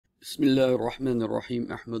بسم الله الرحمن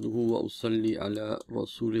الرحيم أحمده وأصلي على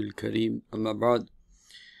رسول الكريم أما بعد.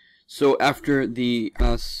 So after the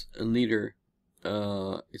Hamas leader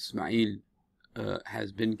Ismail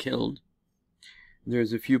has been killed,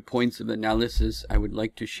 there's a few points of analysis I would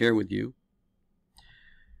like to share with you.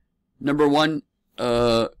 Number one,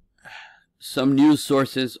 some news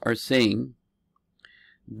sources are saying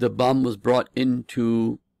the bomb was brought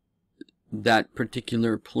into that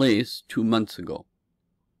particular place 2 months ago.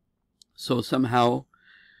 So somehow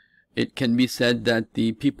it can be said that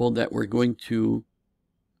the people that were going to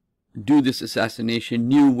do this assassination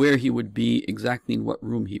knew where he would be, exactly in what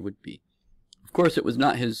room he would be. Of course, it was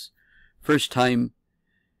not his first time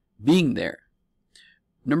being there.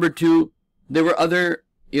 Number two, there were other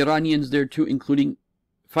Iranians there too, including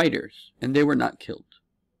fighters, and they were not killed.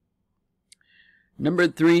 Number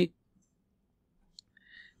three,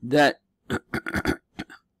 that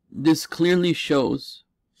this clearly shows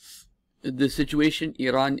the situation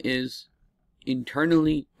Iran is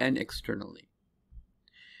internally and externally.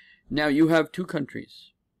 Now you have two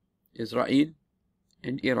countries, Israel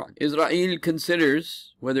and Iran. Israel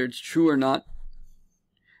considers, whether it's true or not,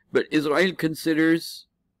 but Israel considers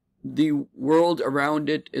the world around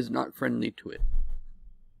it is not friendly to it,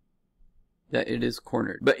 that it is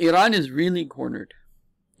cornered. But Iran is really cornered.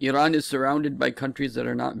 Iran is surrounded by countries that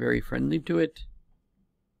are not very friendly to it.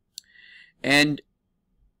 And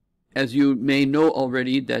as you may know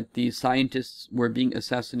already, that the scientists were being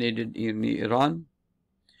assassinated in Iran,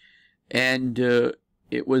 and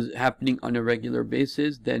it was happening on a regular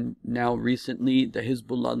basis. Then now recently the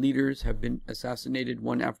Hezbollah leaders have been assassinated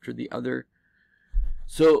one after the other.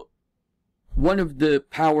 So one of the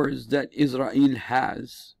powers that Israel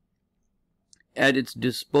has at its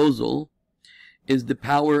disposal is the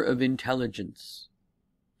power of intelligence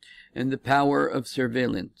and the power of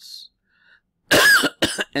surveillance.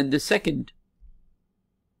 And the second,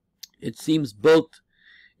 it seems both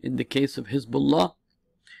in the case of Hezbollah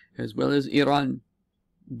as well as Iran,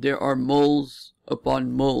 there are moles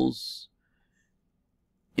upon moles,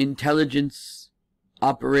 intelligence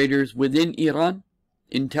operators within Iran,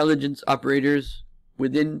 intelligence operators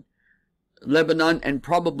within Lebanon, and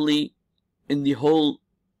probably in the whole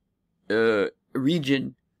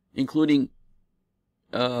region, including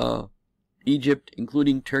Egypt,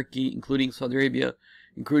 including Turkey, including Saudi Arabia,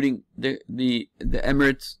 including the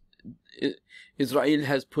Emirates. Israel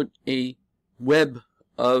has put a web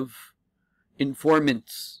of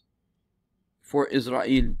informants for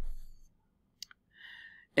Israel,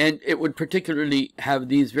 and it would particularly have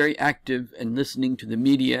these very active and listening to the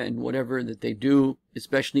media and whatever that they do,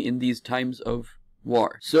 especially in these times of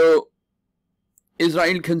war. So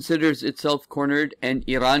Israel considers itself cornered, and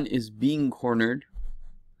Iran is being cornered.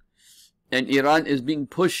 And Iran is being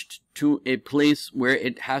pushed to a place where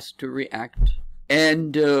it has to react.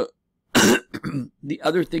 And the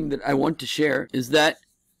other thing that I want to share is that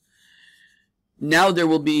now there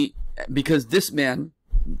will be, because this man,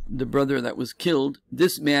 the brother that was killed,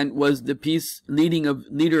 this man was the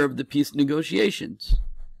leader of the peace negotiations.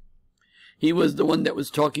 He was the one that was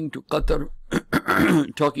talking to Qatar,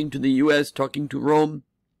 talking to the US, talking to Rome,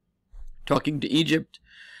 talking to Egypt,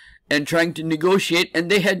 and trying to negotiate, and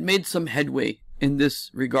they had made some headway in this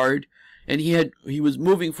regard, and he was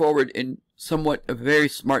moving forward in somewhat a very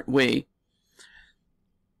smart way,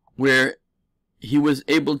 where he was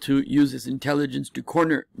able to use his intelligence to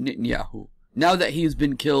corner Netanyahu. Now that he's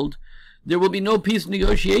been killed, there will be no peace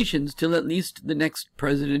negotiations till at least the next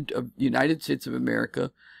president of the United States of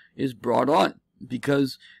America is brought on,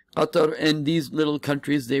 because Qatar and these little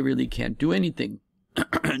countries, they really can't do anything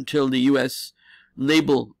until the US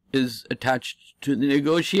label is attached to the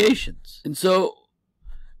negotiations. And so,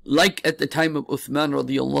 like at the time of Uthman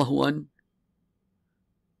radiallahu anh,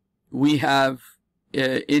 we have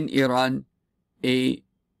in Iran a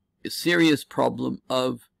serious problem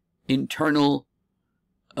of internal,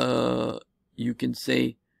 you can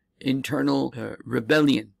say, internal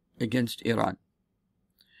rebellion against Iran.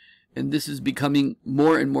 And this is becoming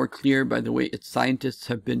more and more clear by the way its scientists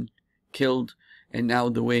have been killed, and now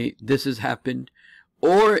the way this has happened.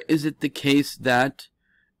 Or is it the case that,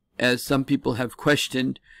 as some people have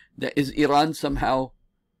questioned, that is Iran somehow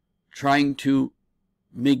trying to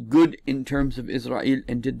make good in terms of Israel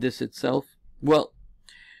and did this itself? Well,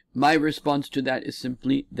 my response to that is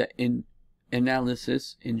simply that in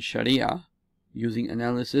analysis, in Sharia, using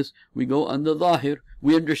analysis, we go on the Zahir.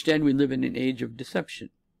 We understand we live in an age of deception.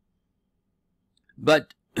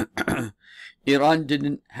 But Iran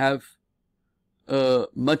didn't have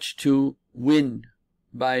much to win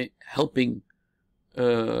by helping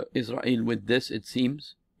Israel with this, it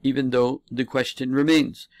seems. even though the question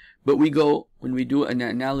remains. But we go, when we do an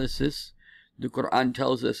analysis, the Quran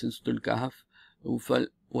tells us in Surah Al-Kahf, وَلَا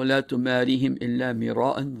تُمَارِهِمْ إِلَّا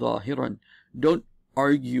مِرَاءً ظَاهِرًا. Don't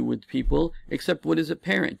argue with people except what is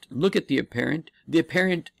apparent. Look at the apparent. The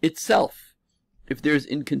apparent itself, if there's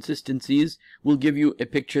inconsistencies, will give you a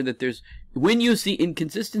picture that there's... When you see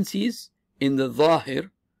inconsistencies in the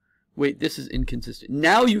zahir, wait, this is inconsistent.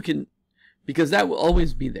 Now you can... Because that will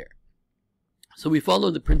always be there. So we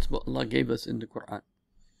follow the principle Allah gave us in the Quran.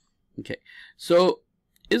 Okay, so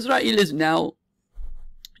Israel is now,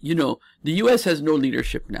 you know, the US has no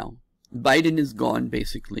leadership now. Biden is gone,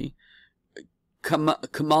 basically.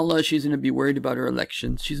 Kamala, she's going to be worried about her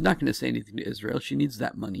elections. She's not going to say anything to Israel. She needs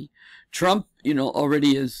that money. Trump, you know,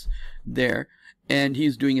 already is there, and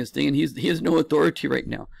he's doing his thing, and he has no authority right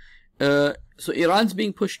now. So Iran's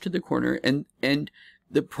being pushed to the corner, and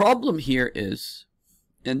the problem here is,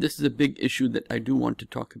 and this is a big issue that I do want to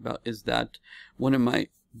talk about, is that one of my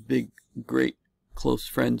big, great, close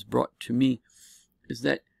friends brought to me, is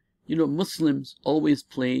that, you know, Muslims always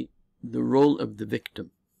play the role of the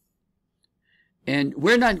victim. And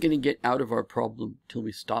we're not going to get out of our problem till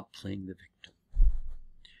we stop playing the victim.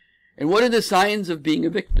 And what are the signs of being a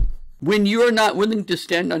victim? When you're not willing to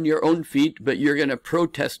stand on your own feet, but you're going to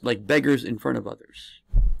protest like beggars in front of others,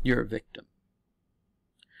 you're a victim.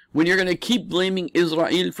 When you're going to keep blaming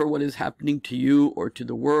Israel for what is happening to you or to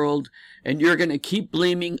the world, and you're going to keep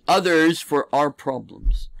blaming others for our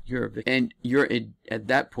problems, you're a victim. And you're, at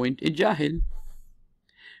that point, a jahil.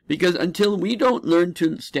 Because until we don't learn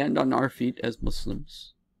to stand on our feet as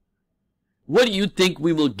Muslims, what do you think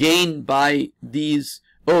we will gain by these,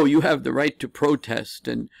 oh, you have the right to protest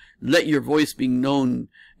and let your voice be known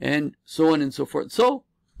and so on and so forth? So,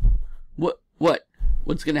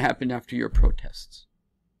 what's going to happen after your protests?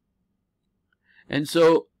 And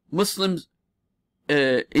so Muslims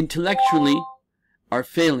intellectually are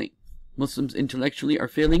failing. Muslims intellectually are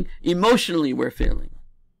failing. Emotionally we're failing.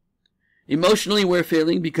 Emotionally we're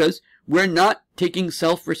failing because we're not taking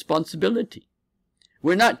self-responsibility.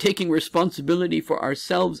 We're not taking responsibility for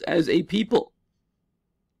ourselves as a people.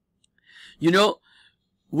 You know,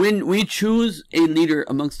 when we choose a leader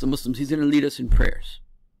amongst the Muslims, he's going to lead us in prayers.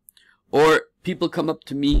 Or people come up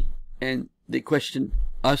to me and they question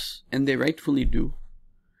us, and they rightfully do.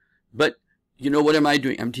 But, you know, what am I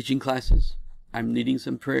doing? I'm teaching classes. I'm leading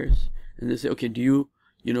some prayers. And they say, okay, do you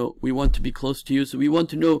know, we want to be close to you, so we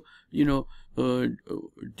want to know, you know,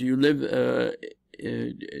 do you live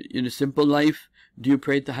in a simple life? Do you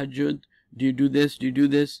pray tahajjud? Do you do this? Do you do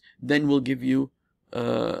this? Then we'll give you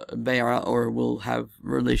bay'ah, or we'll have a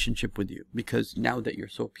relationship with you. Because now that you're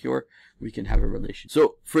so pure, we can have a relationship.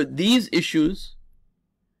 So for these issues,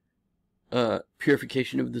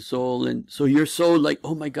 purification of the soul, and so you're so like,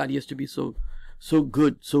 oh my God, he has to be so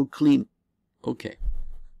good, so clean. Okay.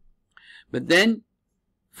 But then,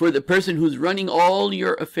 for the person who's running all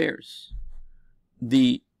your affairs,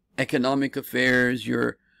 the economic affairs,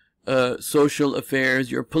 your social affairs,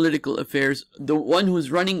 your political affairs, the one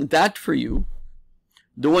who's running that for you,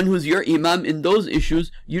 the one who's your imam in those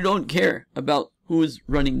issues, you don't care about who's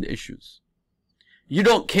running the issues. You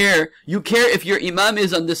don't care. You care if your imam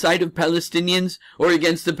is on the side of Palestinians or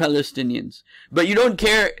against the Palestinians. But you don't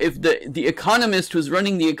care if the economist who's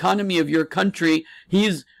running the economy of your country,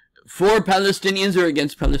 he's for Palestinians or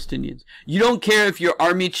against Palestinians. You don't care if your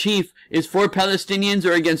army chief is for Palestinians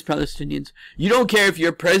or against Palestinians. You don't care if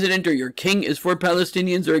your president or your king is for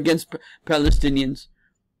Palestinians or against Palestinians.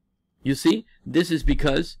 You see, this is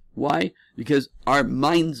because, why? Because our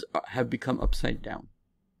minds have become upside down.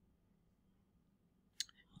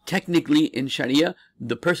 Technically, in Sharia,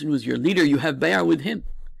 the person who's your leader, you have bay'ah with him.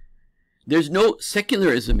 There's no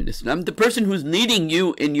secularism in Islam. The person who's leading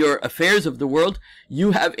you in your affairs of the world,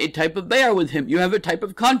 you have a type of bay'ah with him. You have a type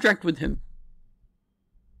of contract with him.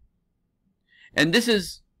 And this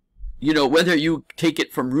is, you know, whether you take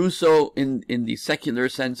it from Rousseau in the secular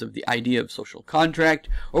sense of the idea of social contract,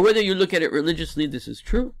 or whether you look at it religiously, this is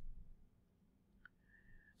true.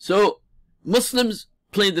 So, Muslims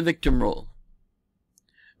play the victim role.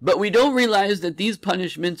 But we don't realize that these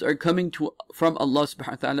punishments are coming from Allah subhanahu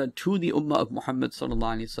wa ta'ala to the ummah of Muhammad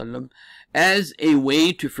sallallahu alaihi wasallam as a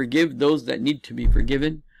way to forgive those that need to be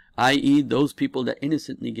forgiven, i.e. those people that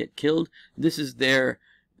innocently get killed. This is their,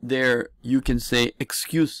 you can say,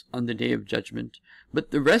 excuse on the Day of Judgment. But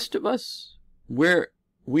the rest of us,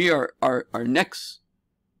 our necks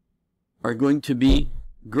are going to be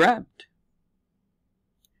grabbed.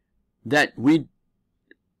 That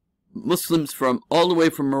Muslims from all the way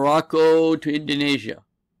from Morocco to Indonesia,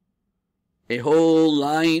 a whole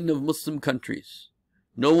line of Muslim countries,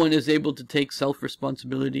 no one is able to take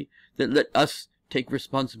self-responsibility, that let us take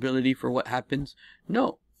responsibility for what happens?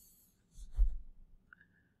 No.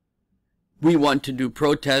 We want to do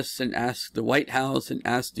protests and ask the White House and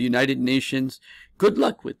ask the United Nations. Good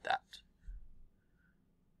luck with that.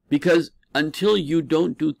 Because until you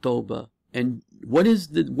don't do tawbah, and what is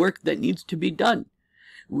the work that needs to be done?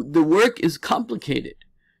 The work is complicated.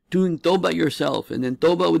 Doing tawbah yourself, and then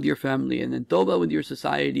tawbah with your family, and then tawbah with your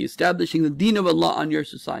society, establishing the deen of Allah on your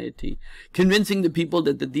society, convincing the people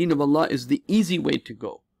that the deen of Allah is the easy way to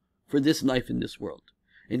go for this life in this world.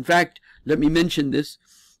 In fact, let me mention this.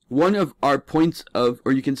 One of our points of,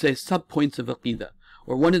 or you can say sub-points of Aqidah,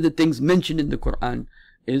 or one of the things mentioned in the Quran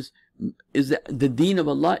is that the deen of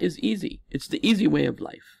Allah is easy. It's the easy way of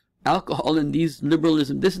life. Alcohol and these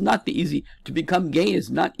liberalism, this is not the easy. To become gay is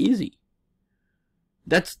not easy.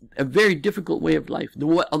 That's a very difficult way of life.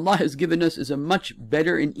 What Allah has given us is a much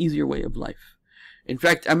better and easier way of life. In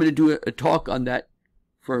fact, I'm going to do a talk on that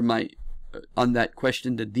on that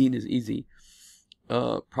question, the deen is easy,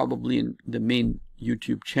 probably in the main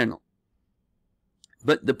YouTube channel.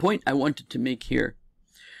 But the point I wanted to make here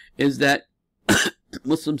is that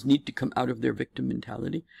Muslims need to come out of their victim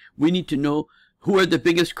mentality. We need to know who are the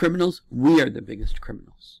biggest criminals. We are the biggest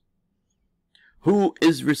criminals. Who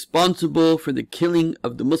is responsible for the killing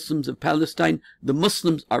of the Muslims of Palestine? The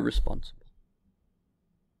Muslims are responsible.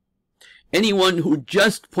 Anyone who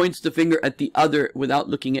just points the finger at the other without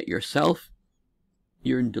looking at yourself,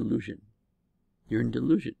 you're in delusion. You're in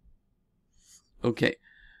delusion. Okay,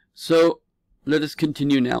 so let us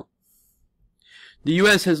continue now. The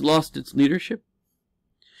U.S. has lost its leadership,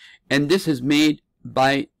 and this has made,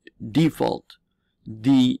 by default,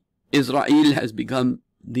 Israel has become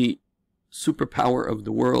the superpower of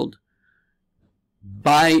the world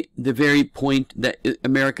by the very point that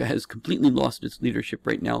America has completely lost its leadership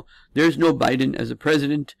right now. There's no Biden as a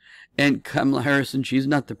president, and Kamala Harris, she's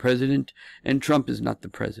not the president, and Trump is not the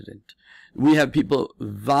president. We have people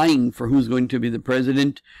vying for who's going to be the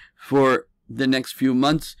president for the next few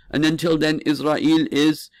months, and until then, Israel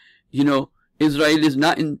is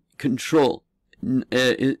not in control,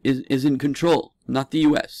 is in control, not the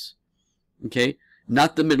U.S., okay?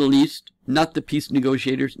 Not the Middle East, not the peace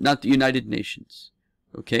negotiators, not the United Nations,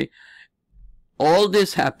 okay? All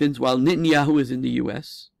this happens while Netanyahu is in the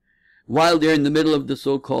U.S., while they're in the middle of the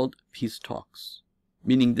so-called peace talks,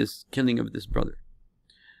 meaning this killing of this brother.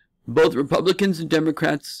 Both Republicans and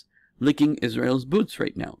Democrats licking Israel's boots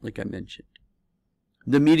right now, like I mentioned.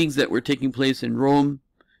 The meetings that were taking place in Rome,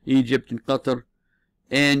 Egypt, and Qatar,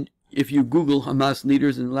 and if you Google Hamas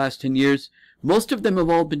leaders in the last 10 years, most of them have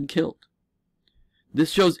all been killed.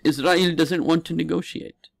 This shows Israel doesn't want to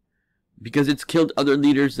negotiate because it's killed other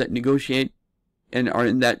leaders that negotiate and are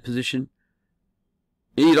in that position.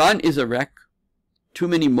 Iran is a wreck. Too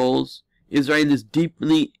many moles. Israel has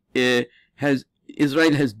deeply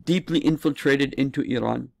infiltrated into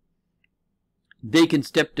Iran. They can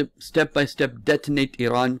step by step detonate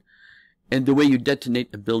Iran, and the way you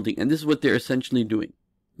detonate a building. And this is what they're essentially doing.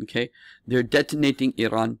 Okay? They're detonating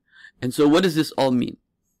Iran. And so what does this all mean?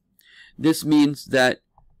 This means that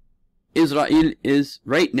Israel is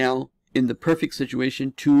right now in the perfect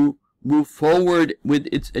situation to move forward with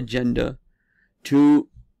its agenda to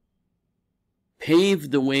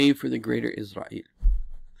pave the way for the greater Israel.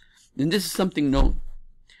 And this is something known.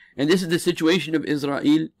 And this is the situation of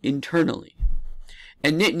Israel internally.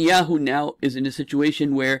 And Netanyahu now is in a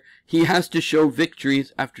situation where he has to show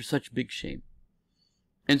victories after such big shame.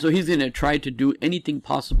 And so he's going to try to do anything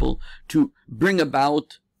possible to bring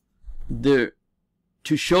about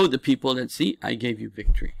to show the people that, see, I gave you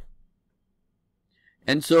victory.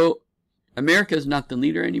 And so America is not the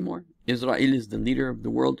leader anymore. Israel is the leader of the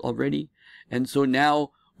world already. And so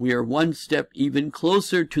now we are one step even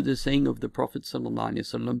closer to the saying of the Prophet sallallahu alaihi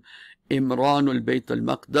wasallam, Imranul Bayt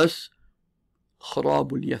al-Maqdas,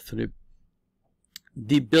 Kharabul Yathrib.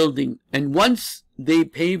 The building. And once they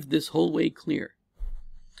pave this whole way clear,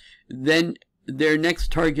 then their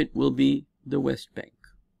next target will be the West Bank.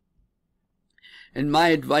 And my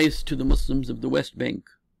advice to the Muslims of the West Bank,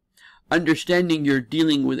 understanding you're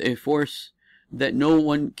dealing with a force that no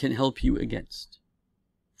one can help you against,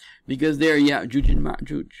 because they are Ya'juj and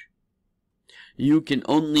Ma'juj. You can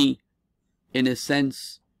only, in a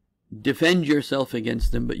sense, defend yourself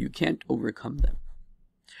against them, but you can't overcome them.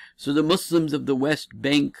 So the Muslims of the West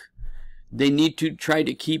Bank, they need to try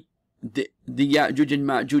to keep the Ya'juj and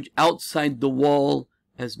Ma'juj outside the wall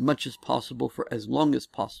as much as possible for as long as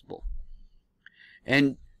possible.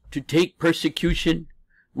 And to take persecution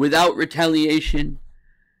without retaliation,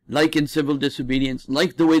 like in civil disobedience,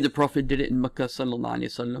 like the way the Prophet did it in Makkah sallallahu alaihi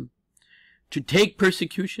wasallam, to take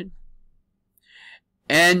persecution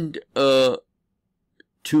and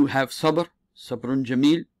to have sabrun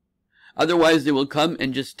jameel. Otherwise, they will come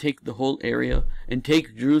and just take the whole area and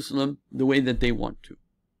take Jerusalem the way that they want to.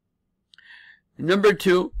 Number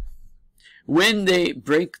 2, when they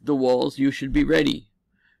break the walls, you should be ready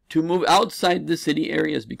to move outside the city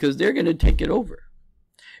areas, because they're going to take it over.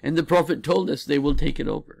 And the Prophet told us they will take it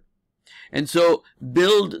over. And so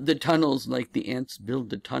build the tunnels like the ants build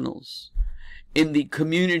the tunnels in the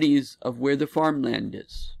communities of where the farmland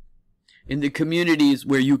is, in the communities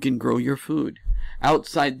where you can grow your food,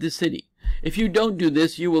 outside the city. If you don't do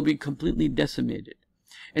this, you will be completely decimated.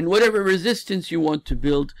 And whatever resistance you want to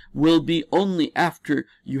build will be only after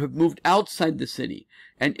you have moved outside the city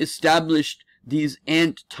and established these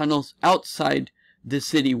ant tunnels outside the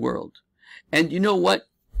city world. And you know what?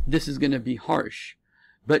 This is going to be harsh,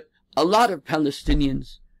 but a lot of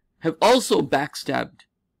Palestinians have also backstabbed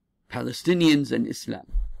Palestinians and Islam.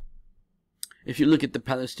 If you look at the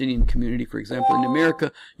Palestinian community, for example, in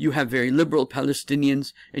America, you have very liberal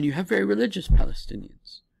Palestinians and you have very religious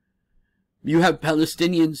Palestinians. You have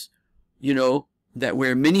Palestinians, you know, that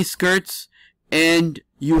wear mini skirts, and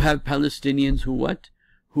you have Palestinians who what?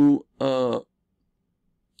 Who are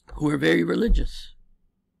very religious.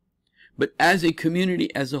 But as a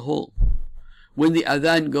community as a whole, when the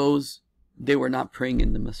adhan goes, they were not praying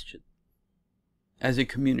in the masjid. As a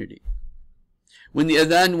community. When the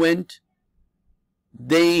adhan went,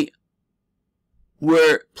 they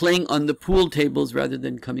were playing on the pool tables rather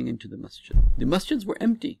than coming into the masjid. The masjids were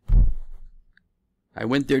empty. I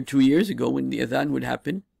went there 2 years ago when the adhan would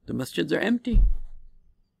happen. The masjids are empty.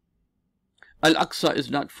 Al-Aqsa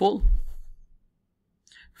is not full.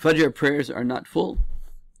 Fajr prayers are not full.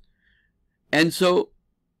 And so,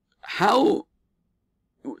 how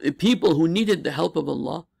people who needed the help of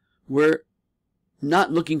Allah were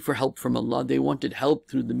not looking for help from Allah. They wanted help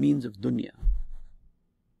through the means of dunya.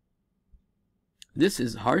 This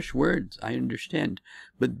is harsh words, I understand.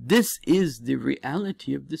 But this is the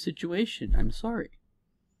reality of the situation. I'm sorry.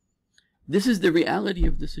 This is the reality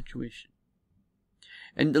of the situation.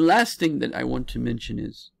 And the last thing that I want to mention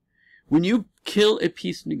is, when you kill a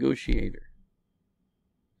peace negotiator,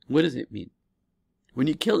 what does it mean? When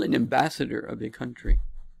you kill an ambassador of a country,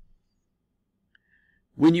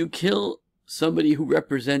 when you kill somebody who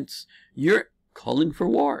represents, you're calling for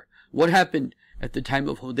war. What happened at the time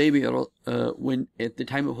of Hudaybiyah, when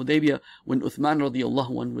Uthman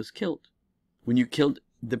radiallahu anhu was killed? When you killed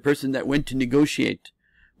the person that went to negotiate,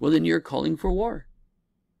 well, then you're calling for war.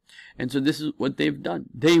 And so this is what they've done.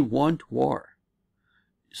 They want war.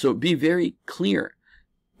 So be very clear.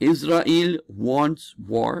 Israel wants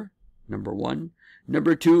war, number 1.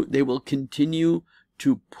 Number 2, they will continue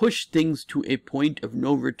to push things to a point of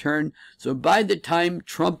no return. So by the time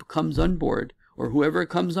Trump comes on board, or whoever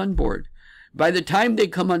comes on board, by the time they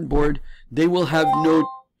come on board, they will have no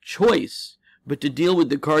choice but to deal with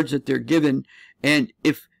the cards that they're given. And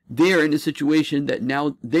if they're in a situation that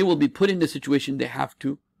now they will be put in a situation they have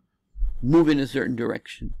to move in a certain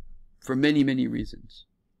direction for many, many reasons.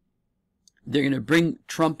 They're going to bring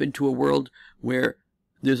Trump into a world where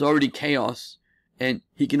there's already chaos, and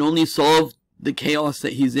he can only solve the chaos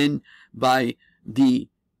that he's in by the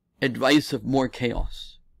advice of more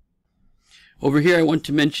chaos. Over here I want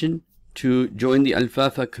to mention to join the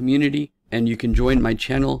Al-Fafa community, and you can join my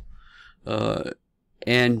channel,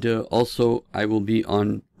 and also I will be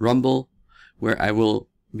on Rumble, where I will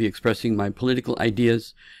be expressing my political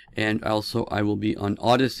ideas, and also I will be on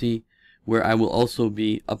Odyssey, where I will also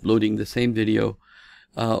be uploading the same video,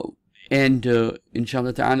 and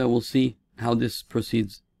inshallah ta'ala we'll see how this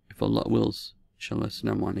proceeds, if Allah wills. Inshallah.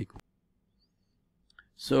 Assalamu alaikum.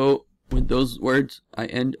 So with those words I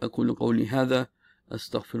end. أقول قولي هذا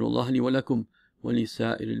أستغفر الله لي ولكم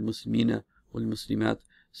ولسائر المسلمين والمسلمات.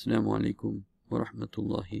 السلام عليكم ورحمة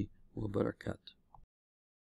الله وبركاته.